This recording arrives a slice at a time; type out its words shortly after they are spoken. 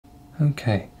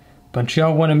Okay. But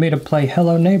y'all wanted me to play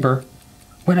Hello Neighbor.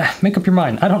 What? Make up your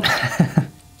mind. I don't...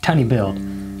 Tiny build.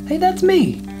 Hey, that's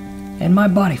me. And my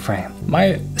body frame.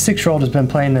 My 6-year-old has been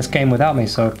playing this game without me,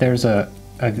 so if there's a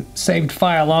saved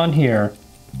file on here,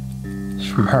 it's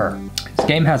from her. This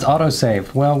game has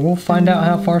autosave. Well, we'll find out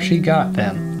how far she got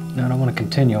then. No, I don't want to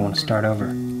continue. I want to start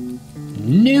over.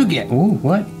 New game. Ooh,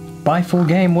 what? Buy full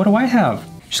game. What do I have?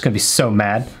 She's gonna be so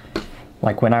mad.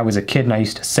 Like when I was a kid and I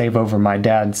used to save over my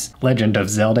dad's Legend of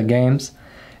Zelda games,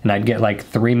 and I'd get like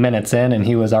 3 minutes in and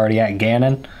he was already at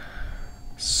Ganon.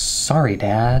 Sorry,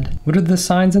 Dad. What are the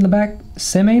signs in the back?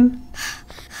 Simming?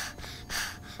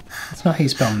 That's not how you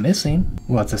spell missing.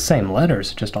 Well, it's the same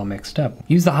letters, just all mixed up.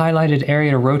 Use the highlighted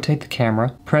area to rotate the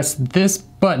camera. Press this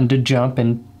button to jump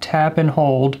and tap and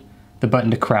hold the button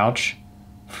to crouch.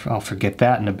 I'll forget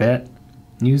that in a bit.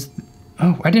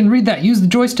 Oh, I didn't read that. Use the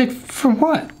joystick for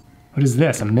what? What is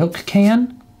this, a milk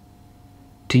can?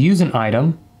 To use an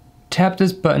item, tap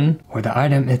this button or the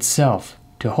item itself.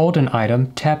 To hold an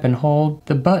item, tap and hold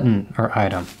the button or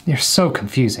item. They're so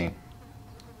confusing.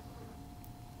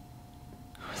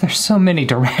 There's so many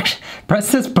directions.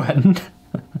 Press this button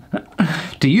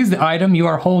to use the item you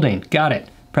are holding. Got it.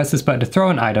 Press this button to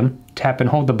throw an item, tap and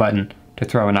hold the button to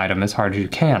throw an item as hard as you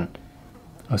can.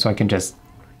 Oh, so I can just,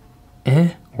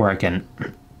 or I can,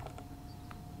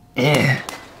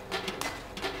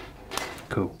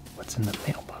 Cool. What's in the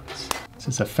mailbox? This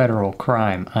is a federal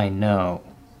crime, I know.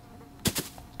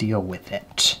 Deal with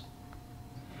it.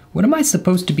 What am I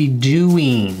supposed to be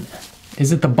doing?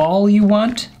 Is it the ball you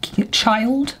want,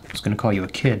 child? I was gonna call you a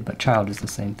kid, but child is the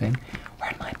same thing.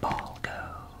 Where'd my ball go?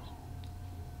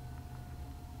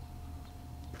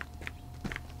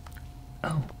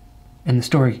 Oh, and the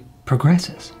story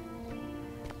progresses.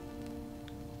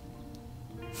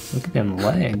 Look at them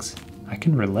legs. I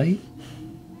can relate.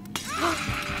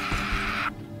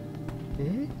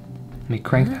 Let me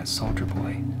crank that soldier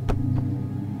boy.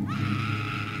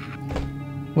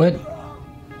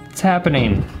 What's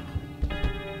happening?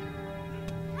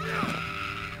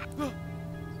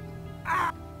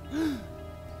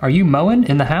 Are you mowing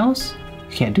in the house?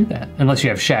 You can't do that unless you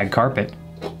have shag carpet.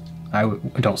 I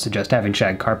don't suggest having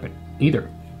shag carpet either.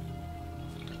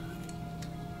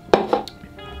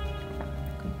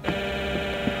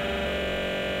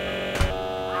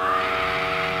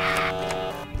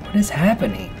 What is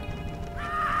happening?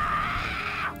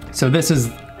 So this is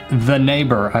the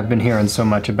neighbor I've been hearing so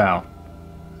much about.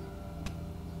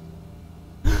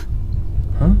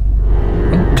 Huh?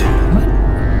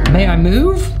 What? May I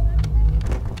move?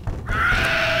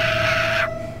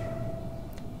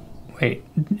 Wait,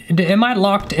 am I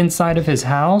locked inside of his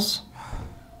house?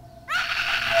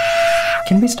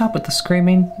 Can we stop with the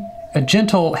screaming? A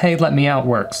gentle, hey, let me out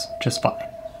works just fine.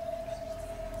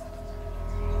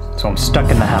 So I'm stuck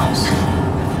in the house.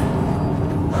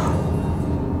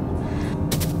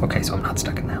 Okay, so I'm not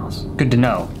stuck in the house. Good to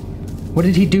know. What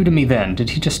did he do to me then? Did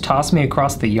he just toss me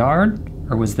across the yard?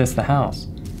 Or was this the house?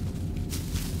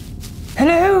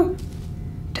 Hello?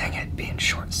 Dang it, being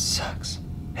short sucks.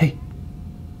 Hey.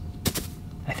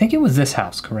 I think it was this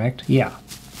house, correct? Yeah.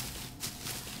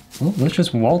 Well, let's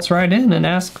just waltz right in and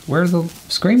ask where the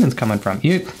screaming's coming from.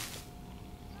 You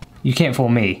can't fool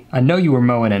me. I know you were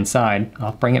mowing inside.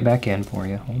 I'll bring it back in for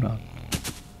you. Hold on.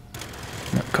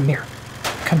 No, come here.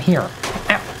 Come here.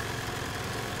 Ow.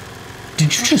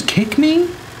 Did you just kick me?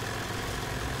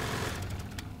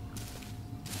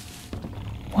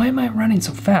 Why am I running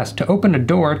so fast? To open a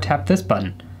door, tap this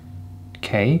button.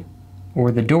 Okay.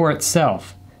 Or the door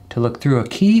itself. To look through a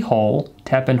keyhole,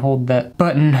 tap and hold that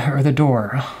button or the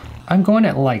door. I'm going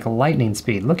at like lightning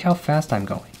speed. Look how fast I'm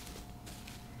going.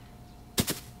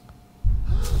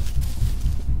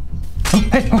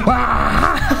 Hey,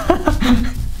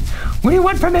 what do you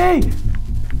want from me?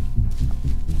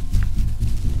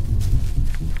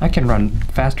 I can run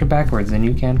faster backwards than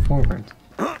you can forwards.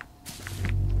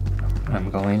 I'm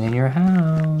going in your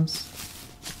house.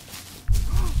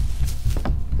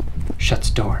 Shuts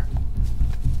door.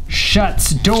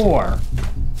 Shuts door!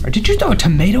 Or did you throw a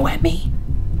tomato at me?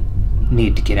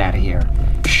 Need to get out of here.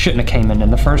 Shouldn't have came in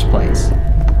the first place.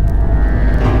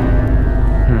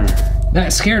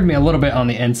 That scared me a little bit on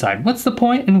the inside. What's the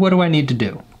point and what do I need to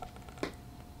do?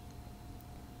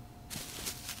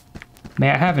 May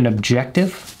I have an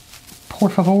objective, por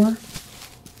favor?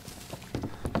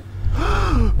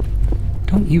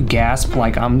 Don't you gasp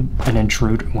like I'm an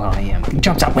intruder. Well, I am. He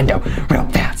jumps out window real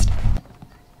fast.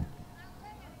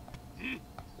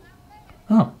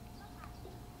 Oh.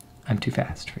 I'm too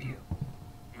fast for you.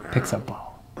 Picks up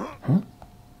ball. Huh?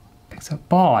 Picks up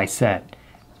ball, I said.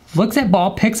 Looks at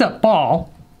ball, picks up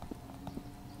ball.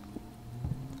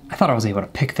 I thought I was able to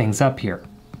pick things up here.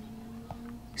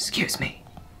 Excuse me.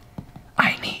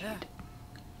 I need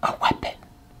a weapon.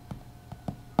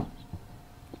 I'm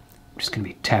just gonna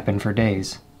be tapping for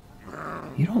days.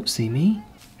 You don't see me.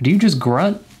 Do you just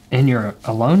grunt in your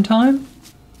alone time?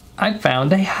 I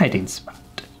found a hiding spot.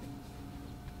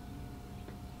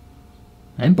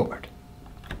 I'm bored.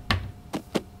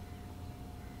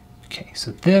 Okay, so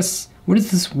this, what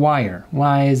is this wire?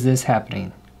 Why is this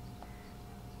happening?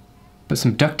 Put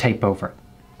some duct tape over it.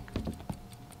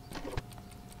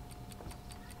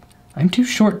 I'm too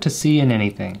short to see in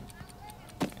anything.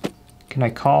 Can I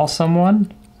call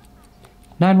someone?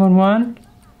 911?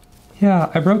 Yeah,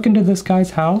 I broke into this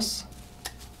guy's house.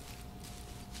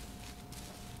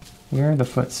 Where are the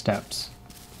footsteps?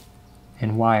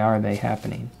 And why are they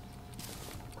happening?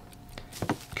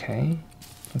 Okay,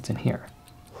 what's in here?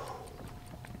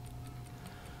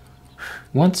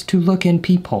 Wants to look in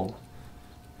peephole.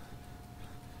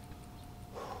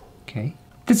 Okay.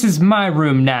 This is my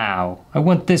room now. I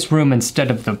want this room instead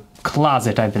of the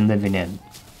closet I've been living in.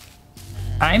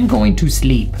 I'm going to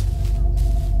sleep.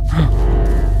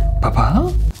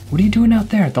 Papa? What are you doing out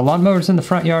there? The lawnmower's in the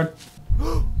front yard.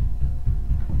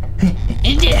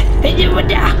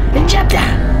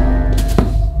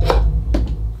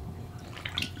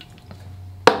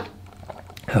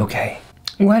 Okay.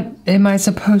 What am I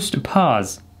supposed to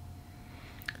pause?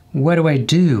 What do I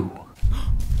do?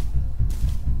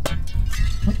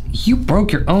 You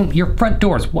broke your front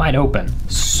door's wide open.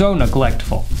 So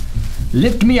neglectful.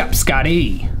 Lift me up,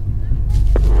 Scotty.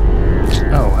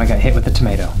 Oh, I got hit with a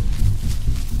tomato.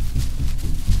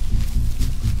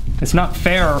 It's not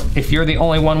fair if you're the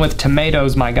only one with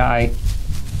tomatoes, my guy.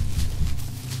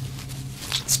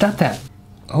 Stop that.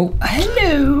 Oh,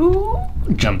 hello.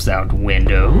 Jumps out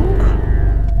window.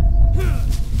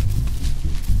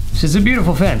 This is a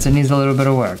beautiful fence. It needs a little bit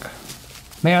of work.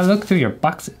 May I look through your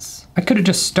boxes? I could have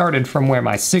just started from where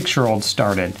my 6-year-old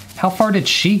started. How far did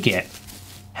she get?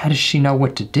 How does she know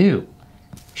what to do?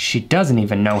 She doesn't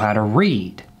even know how to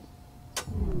read.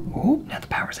 Oh, now the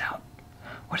power's out.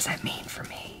 What does that mean for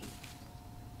me?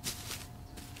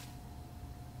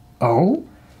 Oh,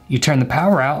 you turn the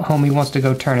power out, homie wants to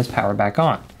go turn his power back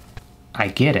on. I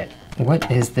get it. What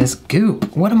is this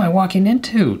goop? What am I walking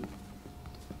into?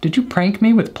 Did you prank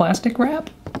me with plastic wrap?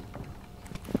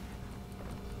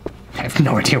 I have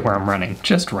no idea where I'm running,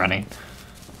 just running.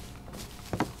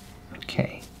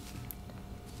 Okay.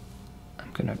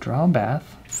 I'm gonna draw a bath.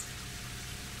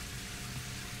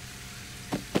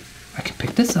 I can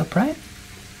pick this up, right?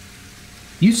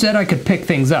 You said I could pick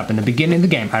things up in the beginning of the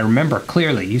game. I remember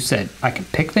clearly you said I can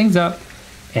pick things up,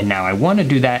 and now I want to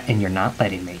do that and you're not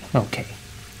letting me. Okay.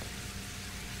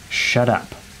 Shut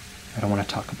up. I don't want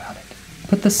to talk about it.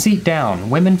 Put the seat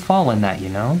down. Women fall in that, you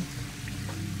know?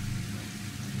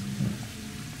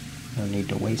 No need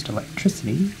to waste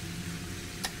electricity.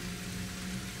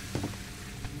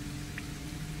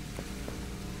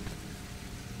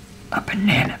 A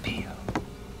banana peel.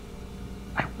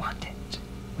 I want it.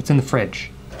 What's in the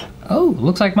fridge? Oh,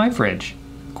 looks like my fridge.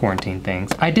 Quarantine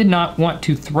things. I did not want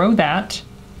to throw that.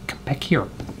 Come back here.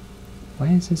 Why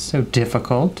is this so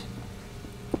difficult?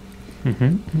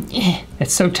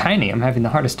 It's so tiny, I'm having the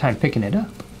hardest time picking it up.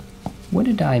 What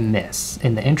did I miss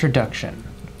in the introduction?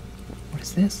 What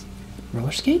is this?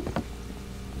 Roller skate?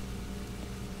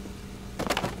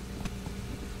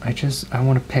 I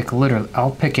want to pick literally,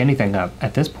 I'll pick anything up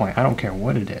at this point. I don't care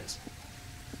what it is.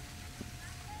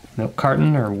 Milk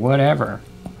carton or whatever.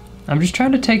 I'm just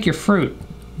trying to take your fruit,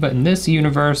 but in this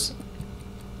universe,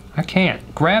 I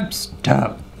can't. Grab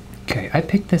stuff. Okay, I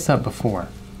picked this up before.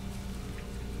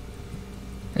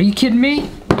 Are you kidding me?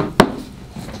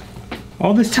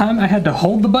 All this time I had to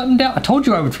hold the button down? I told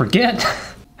you I would forget.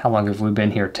 How long have we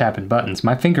been here tapping buttons?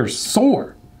 My fingers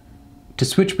sore. To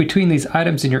switch between these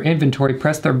items in your inventory,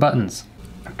 press their buttons.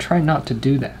 I'm trying not to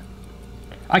do that.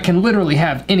 I can literally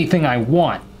have anything I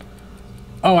want.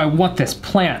 Oh, I want this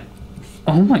plant.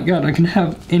 Oh my god, I can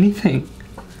have anything.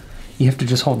 You have to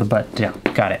just hold the button down.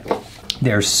 Got it.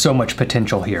 There's so much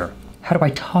potential here. How do I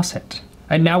toss it?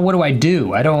 And now what do I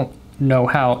do? I don't know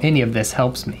how any of this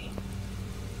helps me.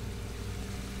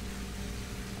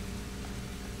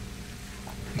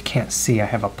 I can't see. I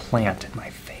have a plant in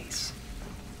my face.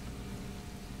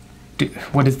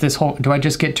 What is this whole... Do I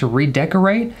just get to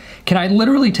redecorate? Can I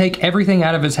literally take everything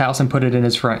out of his house and put it in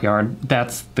his front yard?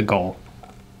 That's the goal.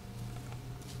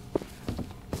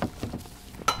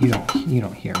 You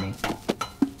don't hear me.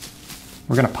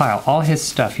 We're gonna pile all his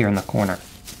stuff here in the corner.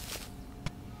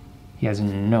 He has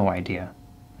no idea.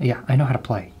 Yeah, I know how to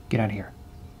play. Get out of here.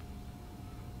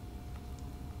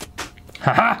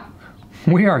 Haha!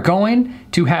 We are going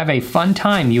to have a fun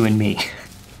time, you and me.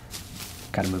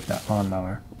 Gotta move that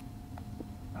lawnmower.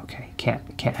 Okay, can't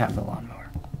have the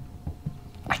lawnmower.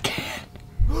 I can't.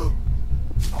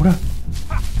 Hold up.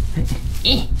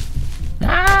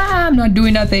 I'm not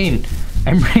doing nothing.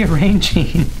 I'm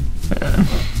rearranging.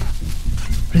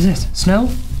 What is this? Snow?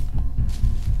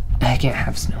 I can't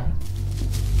have snow.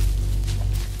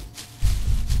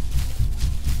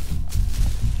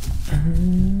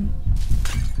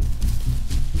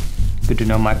 Good to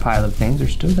know my pile of things are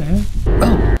still there.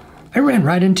 Oh, I ran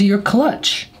right into your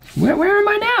clutch. Where am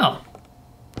I now?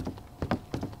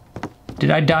 Did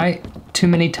I die too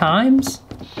many times?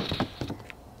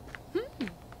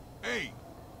 Hey.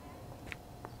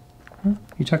 Huh?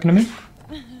 You talking to me?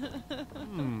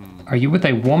 Are you with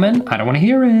a woman? I don't want to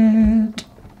hear it.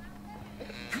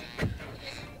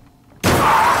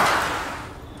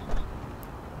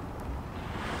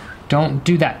 Don't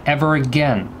do that ever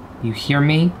again. You hear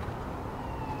me?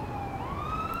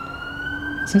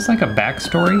 Is this like a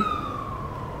backstory?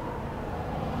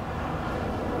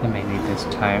 I may need this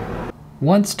time.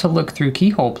 Wants to look through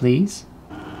keyhole, please.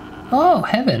 Oh,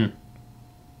 heaven.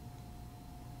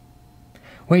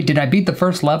 Wait, did I beat the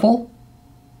first level?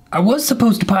 I was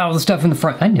supposed to pile the stuff in the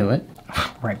front. I knew it.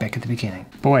 Right back at the beginning.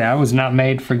 Boy, I was not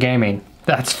made for gaming.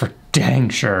 That's for dang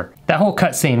sure. That whole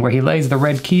cutscene where he lays the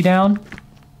red key down,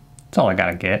 that's all I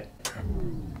gotta get.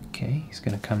 Okay, he's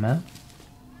gonna come out.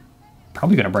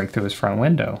 Probably gonna break through his front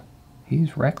window.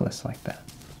 He's reckless like that.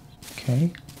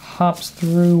 Okay, hops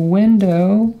through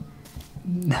window.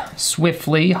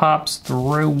 Swiftly hops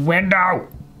through window.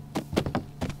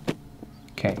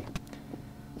 Okay.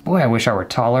 Boy, I wish I were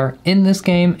taller in this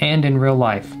game and in real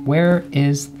life. Where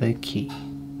is the key?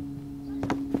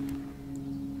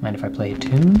 Mind if I play a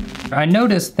tune? I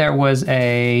noticed there was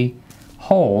a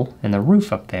hole in the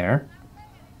roof up there.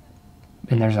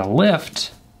 And there's a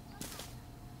lift.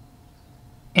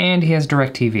 And he has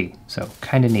DirecTV, so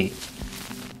kind of neat.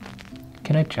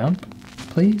 Can I jump,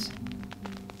 please?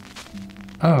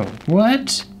 Oh,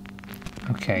 what?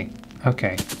 Okay,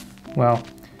 okay. Well,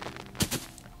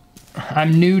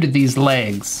 I'm new to these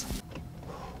legs.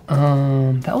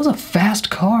 That was a fast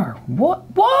car. What?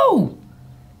 Whoa!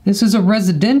 This is a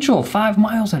residential, 5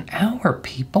 miles an hour,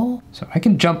 people. So I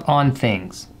can jump on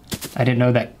things. I didn't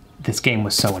know that this game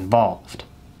was so involved.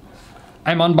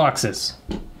 I'm on boxes.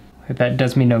 That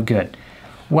does me no good.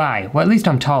 Why? Well, at least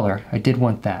I'm taller. I did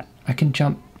want that. I can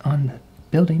jump on the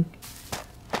building.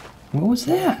 What was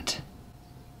that?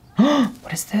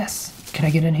 What is this? Can I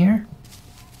get in here?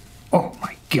 Oh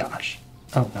my gosh.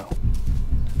 Oh no.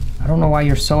 I don't know why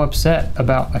you're so upset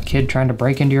about a kid trying to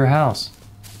break into your house.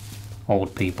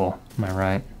 Old people, am I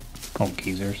right? Old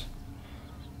geezers.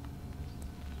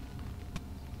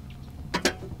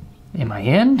 Am I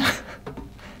in?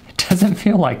 It doesn't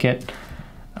feel like it.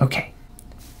 Okay.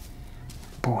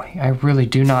 Boy, I really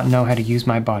do not know how to use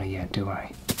my body yet, do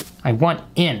I? I want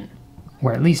in,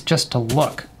 or at least just to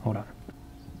look. Hold on.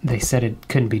 They said it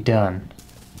couldn't be done.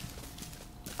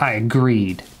 I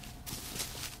agreed.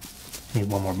 I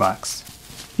need one more box.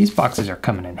 These boxes are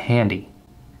coming in handy.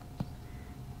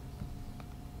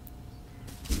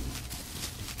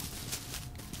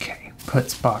 Okay,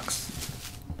 puts box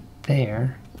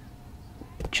there.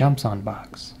 Jumps on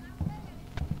box.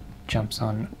 Jumps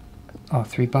on all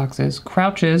 3 boxes.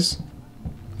 Crouches.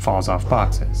 Falls off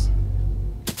boxes.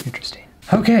 Interesting.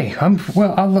 Okay,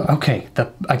 okay.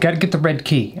 I gotta get the red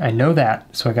key. I know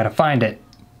that, so I gotta find it.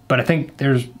 But I think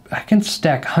I can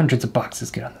stack hundreds of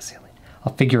boxes, get on the ceiling.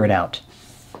 I'll figure it out.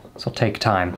 This will take time.